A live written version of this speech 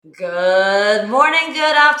Good morning,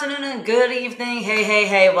 good afternoon, and good evening.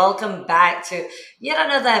 Hey. Welcome back to yet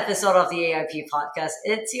another episode of the AIP podcast.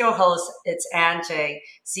 It's your host, it's Anjay,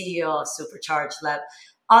 CEO of Supercharged Lab,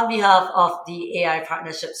 on behalf of the AI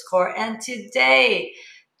Partnerships Core. And today,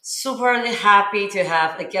 super happy to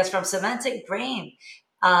have a guest from Semantic Brain.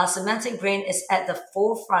 Semantic Brain is at the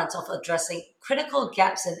forefront of addressing critical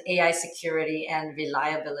gaps in AI security and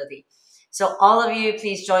reliability. So all of you,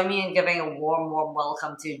 please join me in giving a warm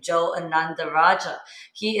welcome to Joe Anandarajah.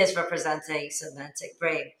 He is representing Semantic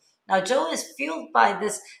Brain. Now, Joe is fueled by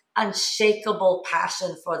this unshakable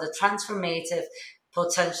passion for the transformative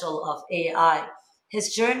potential of AI.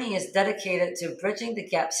 His journey is dedicated to bridging the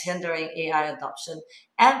gaps hindering AI adoption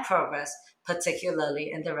and progress, particularly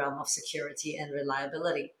in the realm of security and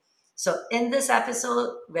reliability. So, in this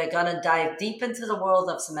episode, we're going to dive deep into the world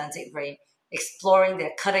of Semantic Brain, exploring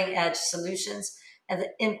their cutting edge solutions and the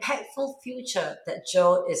impactful future that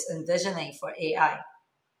Joe is envisioning for AI.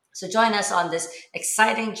 So join us on this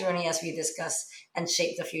exciting journey as we discuss and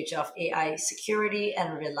shape the future of AI security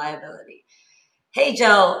and reliability. Hey,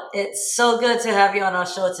 Joe, it's so good to have you on our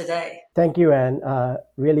show today. Thank you, Anne.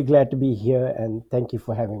 Really glad to be here, and thank you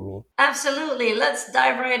for having me. Absolutely. Let's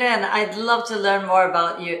dive right in. I'd love to learn more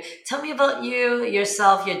about you. Tell me about you,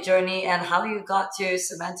 yourself, your journey, and how you got to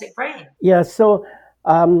Semantic Brain.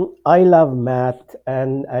 I love math,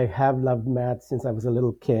 and I have loved math since I was a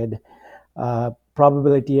little kid.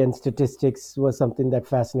 Probability and statistics was something that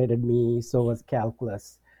fascinated me. So was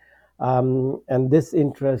calculus, and this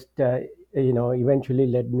interest, eventually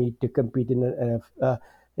led me to compete in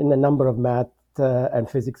a number of math and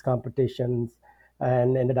physics competitions,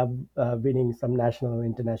 and ended up winning some national and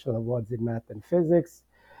international awards in math and physics.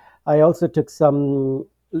 I also took some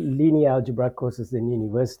linear algebra courses in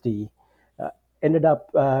university. Uh, Ended up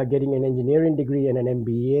getting an engineering degree and an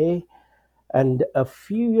MBA. And a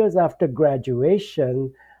few years after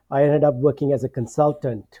graduation, I ended up working as a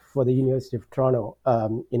consultant for the University of Toronto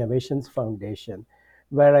Innovations Foundation,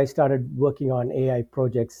 where I started working on AI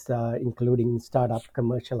projects, including startup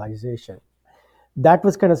commercialization. That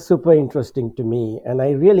was kind of super interesting to me. And I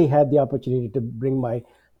really had the opportunity to bring my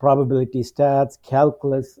probability stats,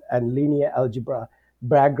 calculus, and linear algebra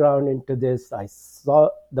background into this. I saw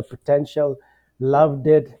the potential, loved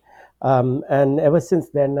it. And ever since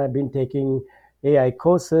then, I've been taking AI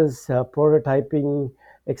courses, prototyping,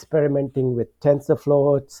 experimenting with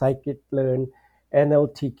TensorFlow, scikit-learn,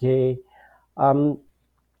 NLTK. Um,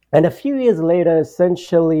 and a few years later,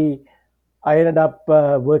 essentially, I ended up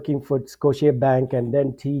working for Scotiabank and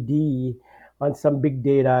then TD on some big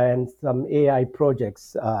data and some AI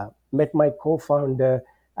projects. Met my co-founder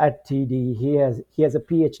at TD. He has a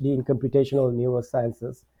PhD in computational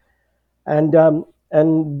neurosciences,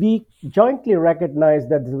 and we jointly recognized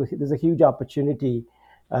that there's a huge opportunity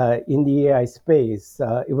in the AI space.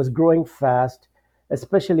 It was growing fast,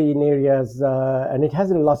 especially in areas, and it has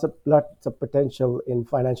lots of potential in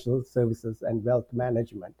financial services and wealth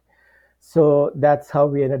management. So that's how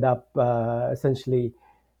we ended up essentially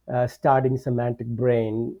starting Semantic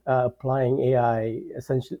Brain, applying AI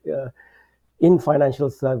essentially in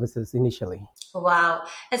financial services initially. Wow.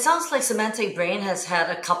 It sounds like Semantic Brain has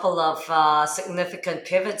had a couple of significant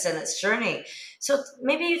pivots in its journey. So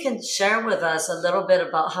maybe you can share with us a little bit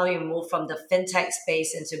about how you moved from the fintech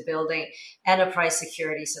space into building enterprise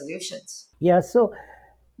security solutions. Yeah, so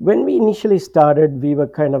when we initially started, we were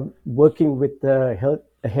kind of working with a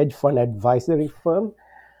hedge fund advisory firm,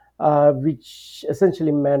 which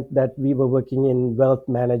essentially meant that we were working in wealth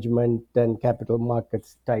management and capital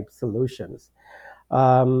markets type solutions.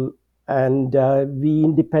 Um, and we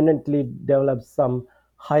independently developed some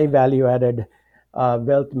high value added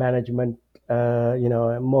wealth management,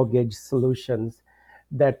 mortgage solutions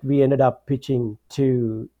that we ended up pitching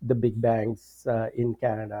to the big banks in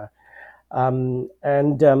Canada. Um,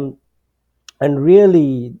 and um, and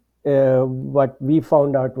really, what we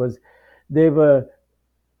found out was they were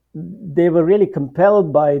they were really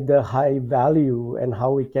compelled by the high value and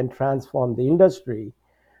how we can transform the industry,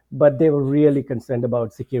 but they were really concerned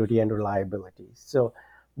about security and reliability. So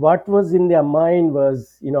what was in their mind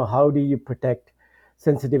was, how do you protect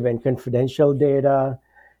sensitive and confidential data?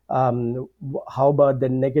 How about the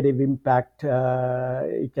negative impact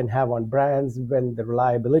it can have on brands when the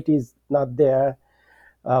reliability is not there?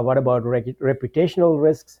 What about reputational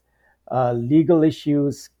risks, legal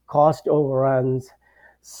issues, cost overruns?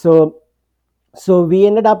 So, so we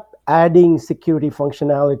ended up adding security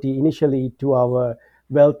functionality initially to our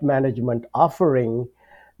wealth management offering,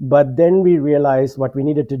 but then we realized what we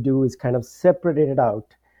needed to do is kind of separate it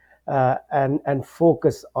out and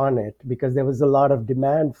focus on it because there was a lot of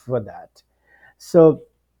demand for that. So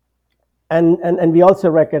And we also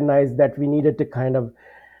recognized that we needed to kind of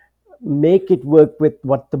make it work with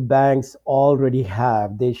what the banks already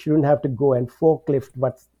have. They shouldn't have to go and forklift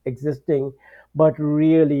what's existing, but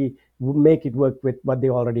really make it work with what they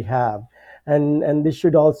already have. And this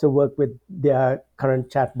should also work with their current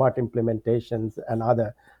chatbot implementations and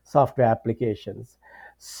other software applications.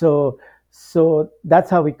 So so that's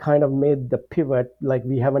how we kind of made the pivot. Like,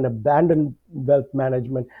 we haven't abandoned wealth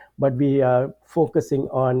management, but we are focusing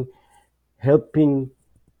on helping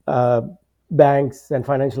uh, banks and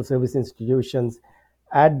financial service institutions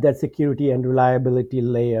add that security and reliability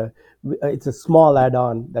layer. It's a small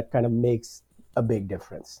add-on that kind of makes a big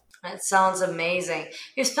difference. That sounds amazing.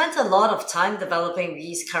 You've spent a lot of time developing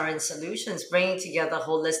these current solutions, bringing together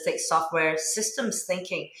holistic software systems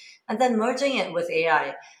thinking, and then merging it with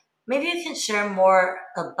AI. Maybe you can share more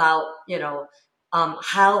about,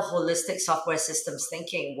 how holistic software systems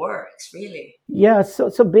thinking works, really. Yeah,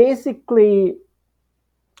 so basically,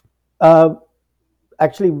 uh,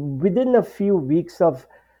 actually, within a few weeks of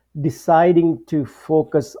deciding to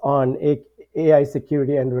focus on AI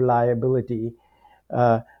security and reliability,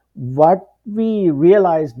 uh, what we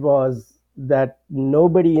realized was that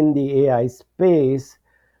nobody in the AI space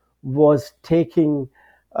was taking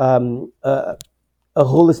a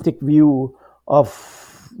holistic view of,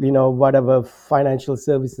 whatever financial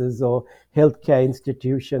services or healthcare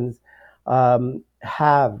institutions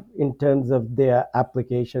have in terms of their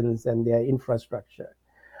applications and their infrastructure.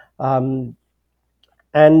 Um,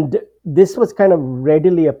 and this was kind of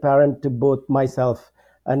readily apparent to both myself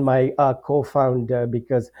and my co-founder,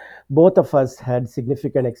 because both of us had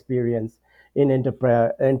significant experience in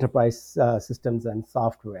enterprise systems and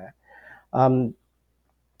software. Um,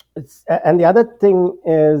 and the other thing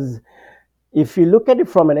is, if you look at it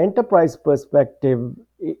from an enterprise perspective,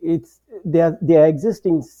 it's their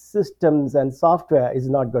existing systems and software is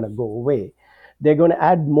not going to go away. They're going to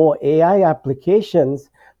add more AI applications,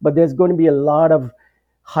 but there's going to be a lot of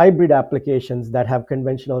hybrid applications that have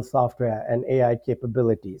conventional software and AI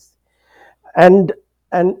capabilities. And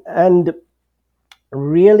and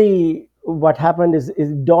really, what happened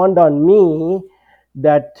is dawned on me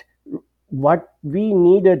that what we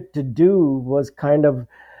needed to do was kind of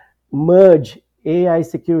merge AI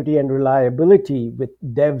security and reliability with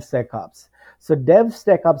DevSecOps. So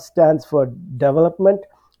DevSecOps stands for development,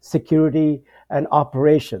 security, and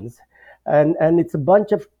operations. And it's a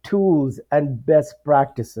bunch of tools and best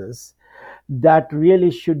practices that really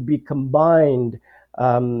should be combined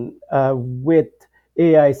with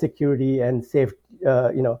AI security and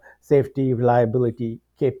safety, reliability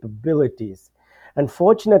capabilities. And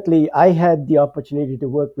fortunately, I had the opportunity to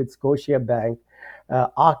work with Scotiabank,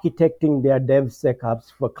 architecting their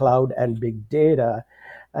DevSecOps for cloud and big data.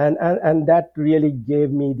 And that really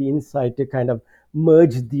gave me the insight to kind of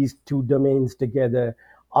merge these two domains together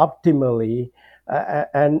optimally,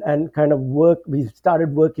 and kind of work. We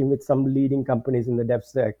started working with some leading companies in the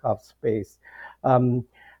DevSecOps space. Um,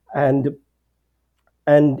 and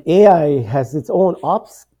and AI has its own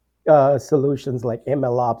ops solutions like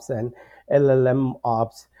ML ops and LLM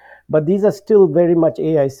ops, but these are still very much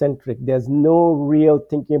AI centric. There's no real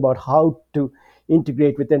thinking about how to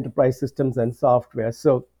integrate with enterprise systems and software.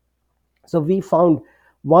 So we found,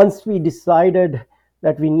 once we decided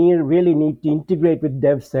that we really need to integrate with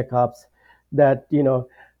DevSecOps, that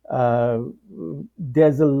uh,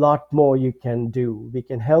 there's a lot more you can do. We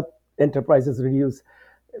can help enterprises reduce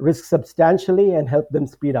risk substantially and help them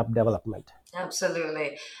speed up development.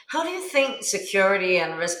 Absolutely. How do you think security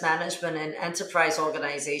and risk management in enterprise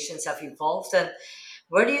organizations have evolved, and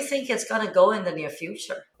where do you think it's going to go in the near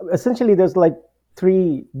future? Essentially, there's like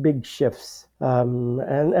three big shifts,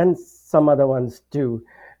 and some other ones too,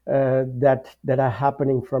 that are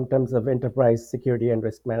happening from terms of enterprise security and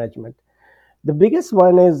risk management. The biggest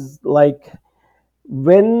one is, like,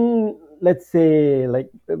 when, let's say, like,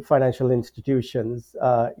 financial institutions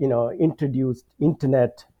introduced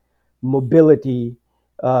internet, mobility,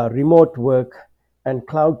 remote work, and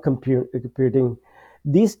cloud computing.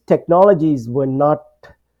 These technologies were not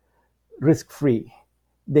risk free.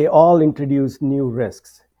 They all introduced new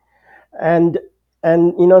risks. And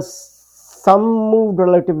and some moved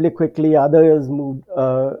relatively quickly, others moved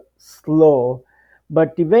slow.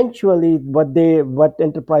 But eventually, what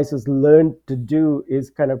enterprises learned to do is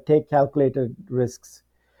kind of take calculated risks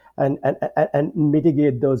and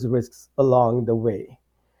mitigate those risks along the way.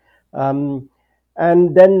 um,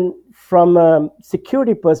 and then, from a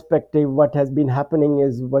security perspective, what has been happening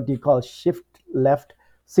is what you call shift left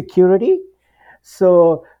security.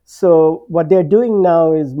 So what they're doing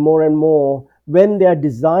now is, more and more, when they're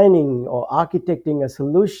designing or architecting a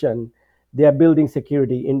solution, they are building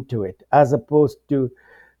security into it, as opposed to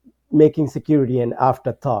making security an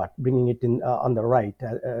afterthought, bringing it in on the right.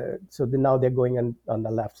 So now they're going on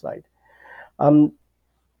the left side. Um,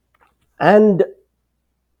 and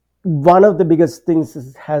one of the biggest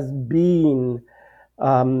things has been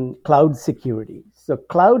cloud security. So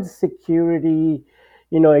cloud security,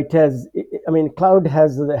 it has. I mean, cloud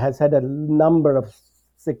has had a number of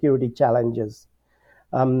security challenges,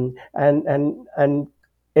 and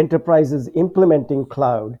enterprises implementing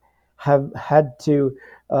cloud have had to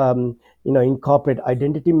incorporate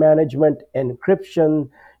identity management, encryption,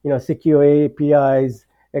 secure APIs,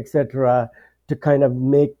 etc., to kind of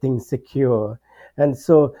make things secure. And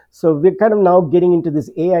so we're kind of now getting into this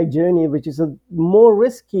AI journey, which is a more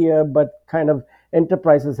riskier, but kind of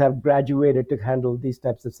enterprises have graduated to handle these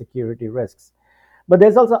types of security risks. But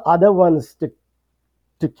there's also other ones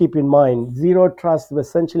to keep in mind. Zero trust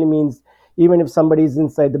essentially means even if somebody is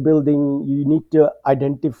inside the building, you need to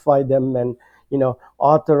identify them and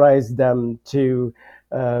authorize them to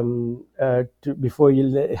before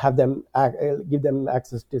you have them give them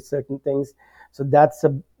access to certain things. So that's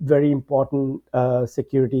a very important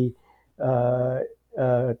security uh,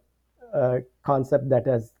 uh, concept that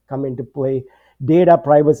has come into play. Data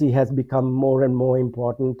privacy has become more and more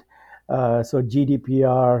important. So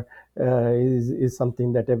GDPR is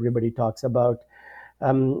something that everybody talks about.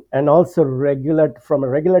 And also from a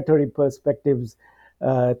regulatory perspectives,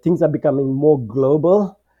 things are becoming more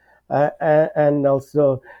global, and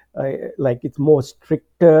also like it's more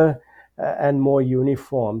stricter and more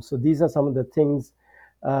uniform. So these are some of the things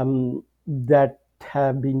that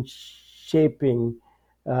have been shaping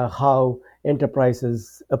how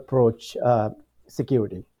enterprises approach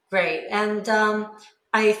security. Great. And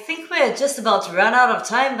I think we're just about to run out of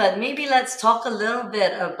time, but maybe let's talk a little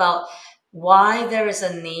bit about why there is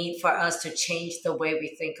a need for us to change the way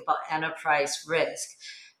we think about enterprise risk.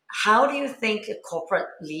 How do you think a corporate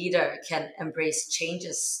leader can embrace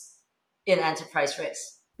changes in enterprise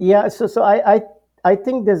risk? Yeah, so I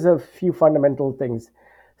think there's a few fundamental things.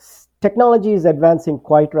 Technology is advancing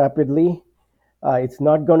quite rapidly. It's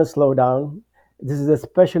not going to slow down. This is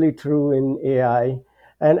especially true in AI,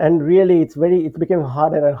 and really, it's becoming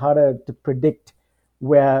harder and harder to predict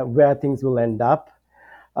where things will end up.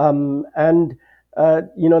 And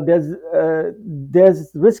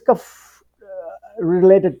there's risk of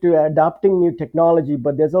related to adopting new technology,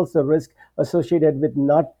 but there's also risk associated with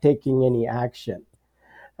not taking any action.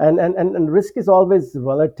 And risk is always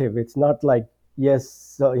relative. It's not like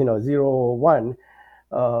yes, 0 or 1,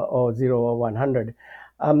 or 0 or 100.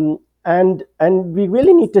 And we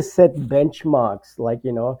really need to set benchmarks. Like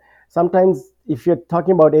sometimes if you're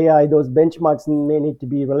talking about AI, those benchmarks may need to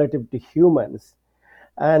be relative to humans.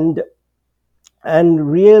 And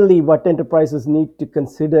and really, what enterprises need to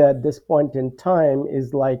consider at this point in time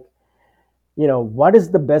is like, what is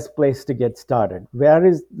the best place to get started? Where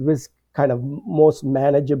is risk kind of most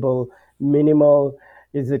manageable, minimal?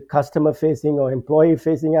 Is it customer facing or employee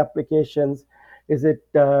facing applications? Is it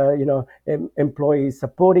employees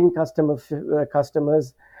supporting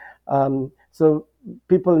customers? So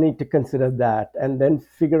people need to consider that, and then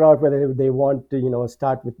figure out whether they want to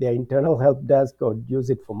start with their internal help desk or use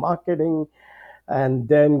it for marketing, and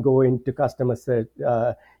then go into customer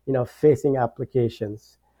facing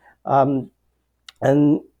applications. Um,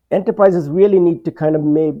 and enterprises really need to kind of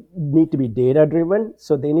need to be data driven,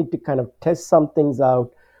 so they need to kind of test some things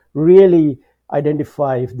out, really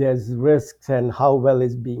identify if there's risks and how well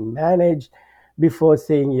is being managed before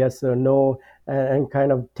saying yes or no, and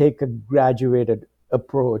kind of take a graduated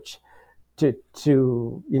approach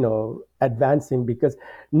to advancing, because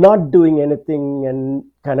not doing anything and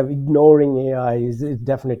kind of ignoring AI is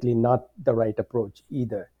definitely not the right approach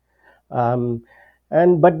either. um,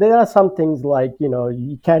 and but there are some things like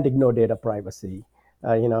you can't ignore data privacy,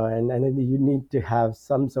 and you need to have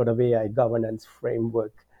some sort of AI governance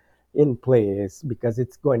framework in place because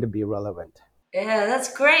it's going to be relevant. Yeah,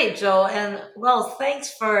 that's great, Joe. And well,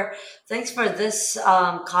 thanks for this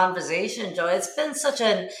conversation, Joe. It's been such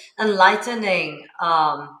an enlightening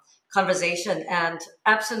conversation, and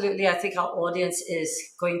absolutely, I think our audience is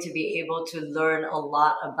going to be able to learn a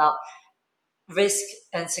lot about risk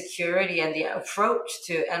and security and the approach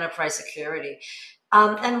to enterprise security.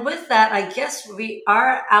 And with that, I guess we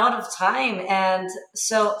are out of time. And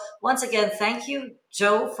so, once again, thank you,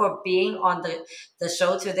 Joe, for being on the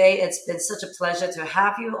show today. It's been such a pleasure to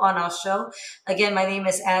have you on our show. Again, my name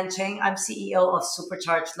is Ann Cheng. I'm CEO of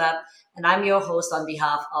Supercharged Lab, and I'm your host on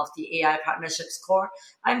behalf of the AI Partnerships Core.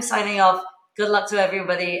 I'm signing off. Good luck to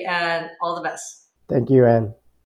everybody and all the best. Thank you, Anne.